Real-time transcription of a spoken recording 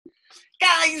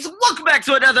Guys, welcome back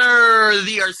to another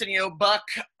The Arsenio Buck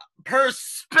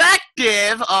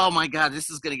Perspective. Oh my God, this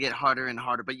is going to get harder and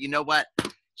harder, but you know what?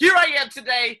 Here I am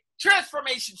today,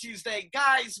 Transformation Tuesday.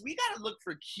 Guys, we got to look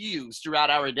for cues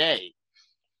throughout our day.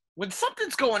 When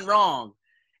something's going wrong,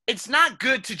 it's not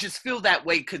good to just feel that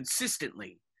way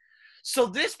consistently. So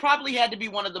this probably had to be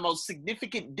one of the most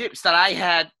significant dips that I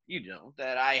had,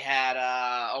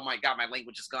 oh my God, my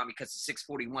language is gone because it's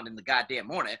 6:41 in the goddamn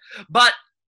morning, but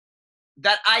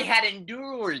that I had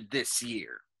endured this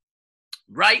year,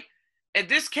 right? And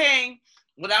this came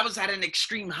when I was at an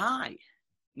extreme high.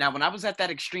 Now, when I was at that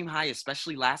extreme high,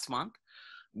 especially last month,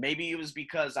 maybe it was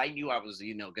because I knew I was,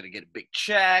 going to get a big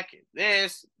check, and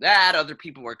this, that. Other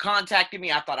people were contacting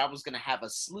me. I thought I was going to have a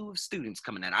slew of students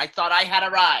coming in. I thought I had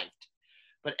arrived.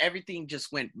 But everything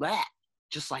just went blah,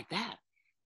 just like that.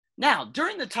 Now,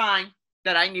 during the time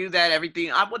that I knew that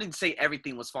everything, I wouldn't say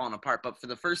everything was falling apart, but for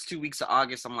the first 2 weeks of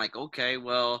August, I'm like, okay,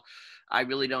 well, I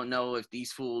really don't know if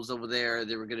these fools over there,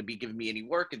 they were going to be giving me any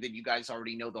work. And then you guys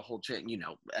already know the whole trend,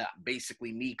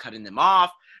 basically me cutting them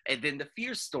off. And then the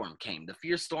fear storm came. The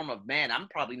fear storm of, man, I'm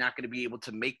probably not going to be able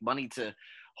to make money to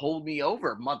hold me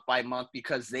over month by month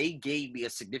because they gave me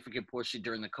a significant portion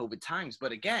during the COVID times.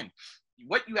 But again,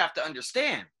 what you have to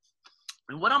understand,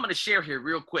 and what I'm going to share here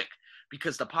real quick,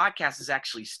 because the podcast is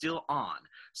actually still on.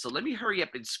 So let me hurry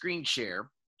up and screen share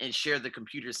and share the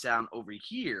computer sound over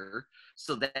here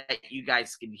so that you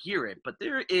guys can hear it. But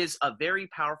there is a very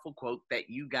powerful quote that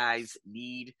you guys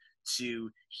need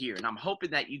to hear, and I'm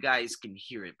hoping that you guys can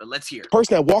hear it. But let's hear it. The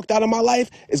person that walked out of my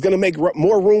life is going to make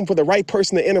more room for the right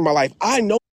person to enter my life. I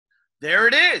know. There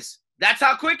it is. That's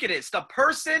how quick it is. The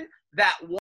person that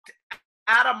walked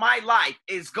out of my life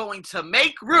is going to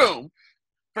make room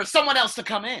for someone else to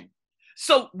come in.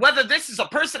 So whether this is a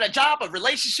person, a job, a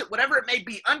relationship, whatever it may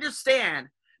be, understand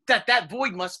that that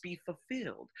void must be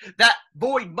fulfilled. That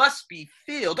void must be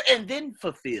filled and then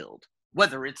fulfilled,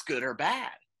 whether it's good or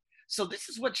bad. So this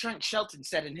is what Trent Shelton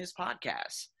said in his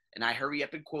podcast. And I hurry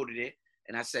up and quoted it.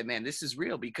 And I said, man, this is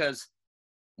real, because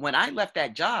when I left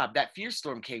that job, that fear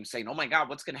storm came saying, oh my God,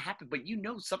 what's going to happen? But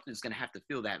something's going to have to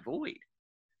fill that void.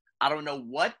 I don't know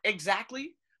what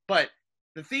exactly, but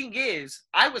the thing is,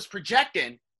 I was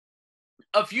projecting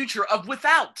a future of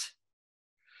without.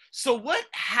 So what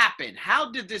happened?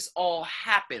 How did this all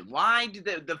happen? Why did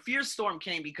the fear storm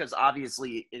came? Because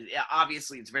obviously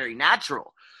it's very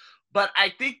natural. But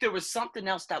I think there was something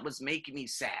else that was making me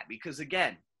sad, because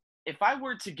again, if I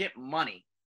were to get money,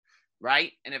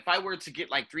 right? And if I were to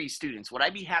get like 3 students, would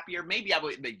I be happier? Maybe I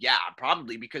would, but yeah,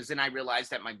 probably, because then I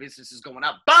realized that my business is going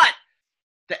up. But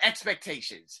the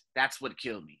expectations, that's what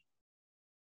killed me.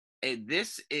 And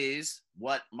this is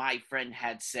what my friend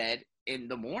had said in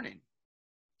the morning.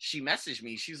 She messaged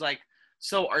me. She's like,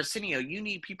 so Arsenio, you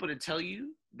need people to tell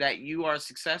you that you are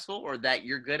successful or that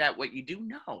you're good at what you do?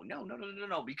 No.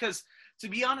 Because to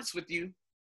be honest with you,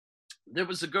 there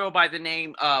was a girl by the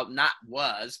name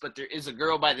but there is a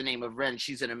girl by the name of Ren.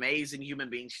 She's an amazing human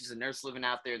being. She's a nurse living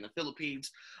out there in the Philippines,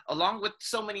 along with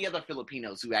so many other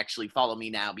Filipinos who actually follow me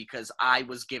now because I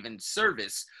was given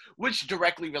service, which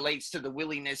directly relates to the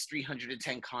willingness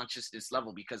 310 consciousness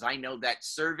level, because I know that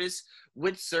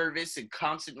with service and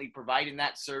constantly providing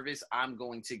that service, I'm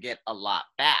going to get a lot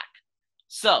back.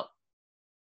 So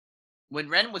when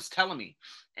Ren was telling me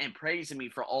and praising me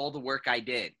for all the work I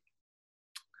did,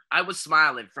 I was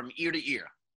smiling from ear to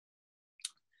ear.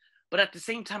 But at the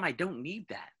same time, I don't need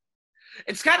that.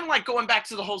 It's kind of like going back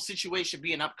to the whole situation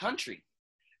being up country.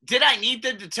 Did I need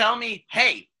them to tell me,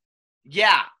 hey,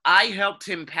 yeah, I helped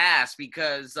him pass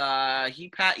because he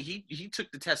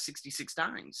took the test 66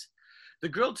 times. The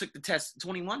girl took the test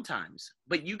 21 times.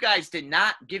 But you guys did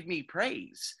not give me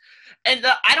praise. And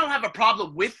I don't have a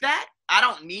problem with that. I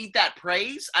don't need that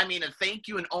praise. I mean, a thank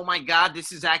you and oh my God,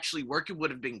 this is actually working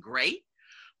would have been great.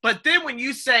 But then when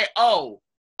you say, oh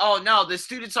no, the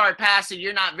students aren't passing,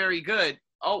 you're not very good.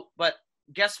 Oh, but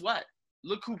guess what?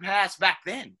 Look who passed back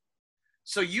then.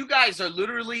 So you guys are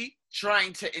literally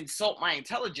trying to insult my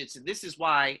intelligence. And this is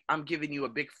why I'm giving you a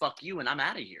big fuck you and I'm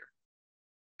out of here.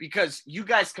 Because you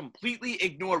guys completely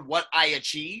ignored what I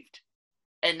achieved.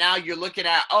 And now you're looking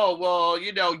at, oh, well,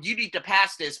 you need to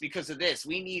pass this because of this.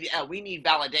 We need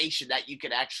validation that you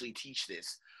could actually teach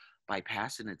this by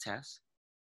passing a test.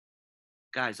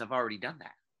 Guys, I've already done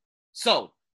that.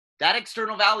 So that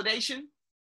external validation,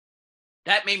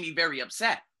 that made me very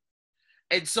upset.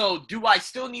 And so do I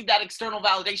still need that external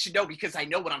validation? No, because I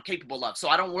know what I'm capable of. So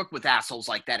I don't work with assholes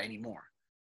like that anymore.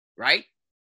 Right?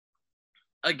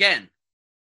 Again,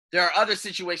 There are other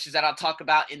situations that I'll talk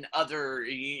about in other,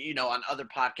 on other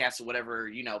podcasts or whatever,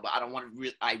 but I don't want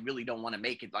to, I really don't want to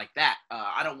make it like that.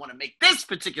 I don't want to make this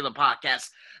particular podcast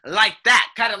like that.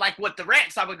 Kind of like what the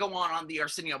rants I would go on the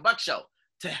Arsenio Buck Show.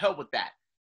 To hell with that.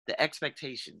 The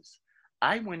expectations.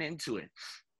 I went into it.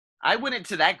 I went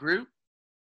into that group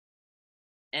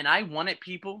and I wanted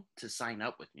people to sign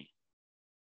up with me.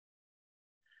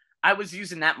 I was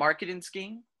using that marketing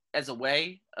scheme as a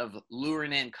way of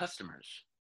luring in customers.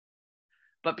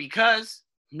 But because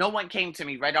no one came to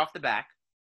me right off the back,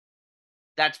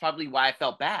 that's probably why I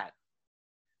felt bad.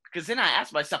 Because then I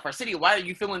asked myself, Arsenio, why are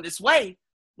you feeling this way?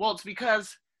 Well, it's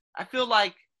because I feel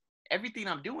like everything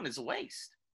I'm doing is a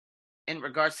waste in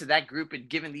regards to that group and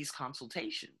giving these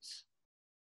consultations.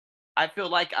 I feel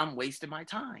like I'm wasting my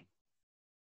time.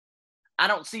 I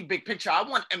don't see big picture. I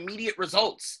want immediate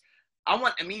results. I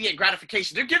want immediate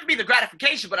gratification. They're giving me the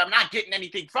gratification, but I'm not getting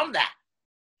anything from that.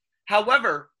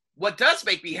 However, what does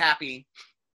make me happy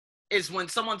is when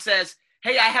someone says,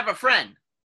 hey, I have a friend.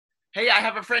 Hey, I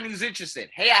have a friend who's interested.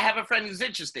 Hey, I have a friend who's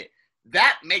interested.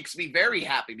 That makes me very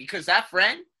happy because that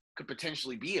friend could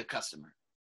potentially be a customer.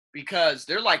 Because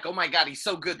they're like, oh my God, he's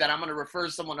so good that I'm going to refer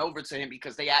someone over to him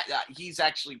because he's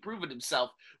actually proven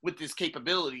himself with his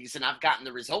capabilities and I've gotten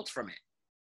the results from it.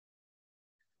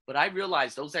 But I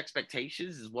realized those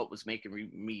expectations is what was making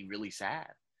me really sad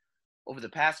over the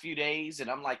past few days. And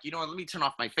I'm like, let me turn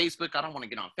off my Facebook. I don't want to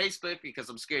get on Facebook because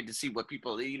I'm scared to see what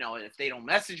people, if they don't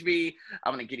message me,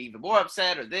 I'm going to get even more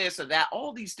upset or this or that.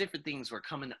 All these different things were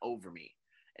coming over me.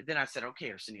 And then I said,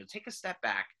 okay, Arsenio, take a step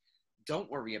back. Don't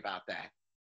worry about that.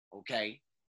 Okay?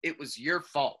 It was your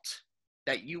fault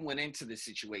that you went into this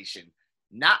situation.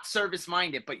 Not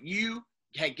service-minded, but you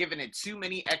had given it too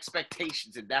many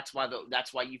expectations. And that's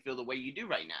why you feel the way you do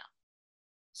right now.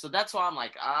 So that's why I'm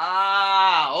like,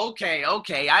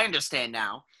 okay, I understand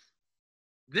now.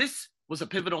 This was a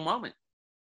pivotal moment.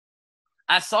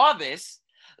 I saw this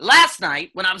last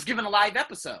night when I was giving a live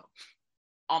episode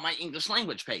on my English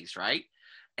language page, right?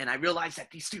 And I realized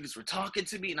that these students were talking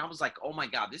to me, and I was like, oh my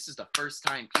God, this is the first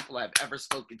time people have ever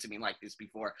spoken to me like this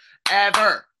before,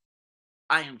 ever.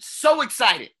 I am so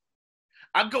excited.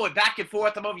 I'm going back and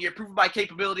forth. I'm over here proving my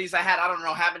capabilities. I don't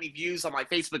know how many views on my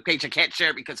Facebook page. I can't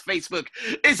share it because Facebook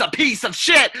is a piece of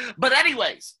shit. But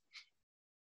anyways,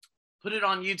 put it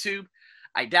on YouTube.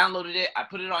 I downloaded it. I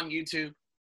put it on YouTube.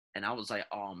 And I was like,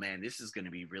 oh, man, this is going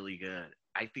to be really good.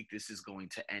 I think this is going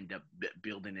to end up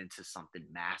building into something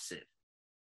massive.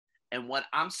 And what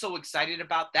I'm so excited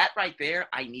about, that right there,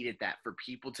 I needed that for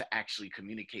people to actually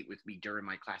communicate with me during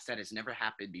my class. That has never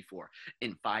happened before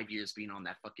in 5 years being on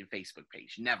that fucking Facebook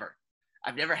page. Never.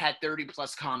 I've never had 30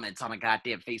 plus comments on a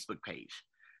goddamn Facebook page.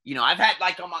 I've had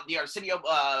like on the Arsenio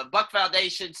Buck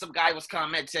Foundation, some guy was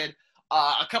commented,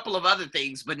 a couple of other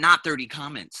things, but not 30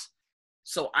 comments.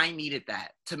 So I needed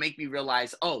that to make me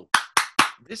realize, oh,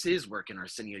 this is working,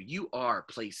 Arsenio. You are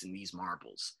placing these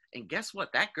marbles. And guess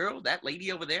what? That girl, that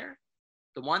lady over there,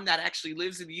 the one that actually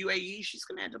lives in the UAE, she's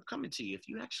going to end up coming to you if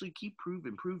you actually keep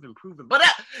proving. But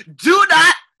do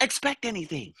not expect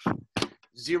anything.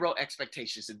 Zero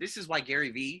expectations. And this is why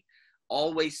Gary Vee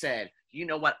always said, you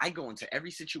know what? I go into every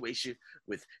situation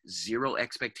with zero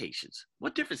expectations.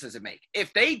 What difference does it make?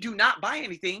 If they do not buy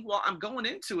anything, well, I'm going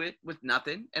into it with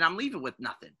nothing and I'm leaving with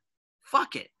nothing.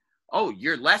 Fuck it. Oh,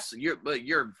 you're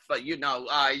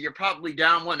probably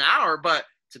down 1 hour, but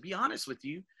to be honest with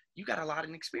you, you got a lot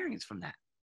of experience from that.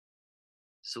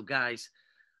 So guys,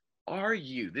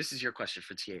 this is your question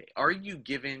for TA, are you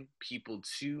giving people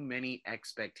too many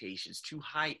expectations, too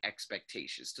high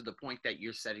expectations to the point that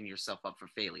you're setting yourself up for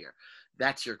failure?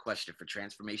 That's your question for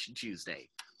Transformation Tuesday.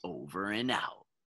 Over and out.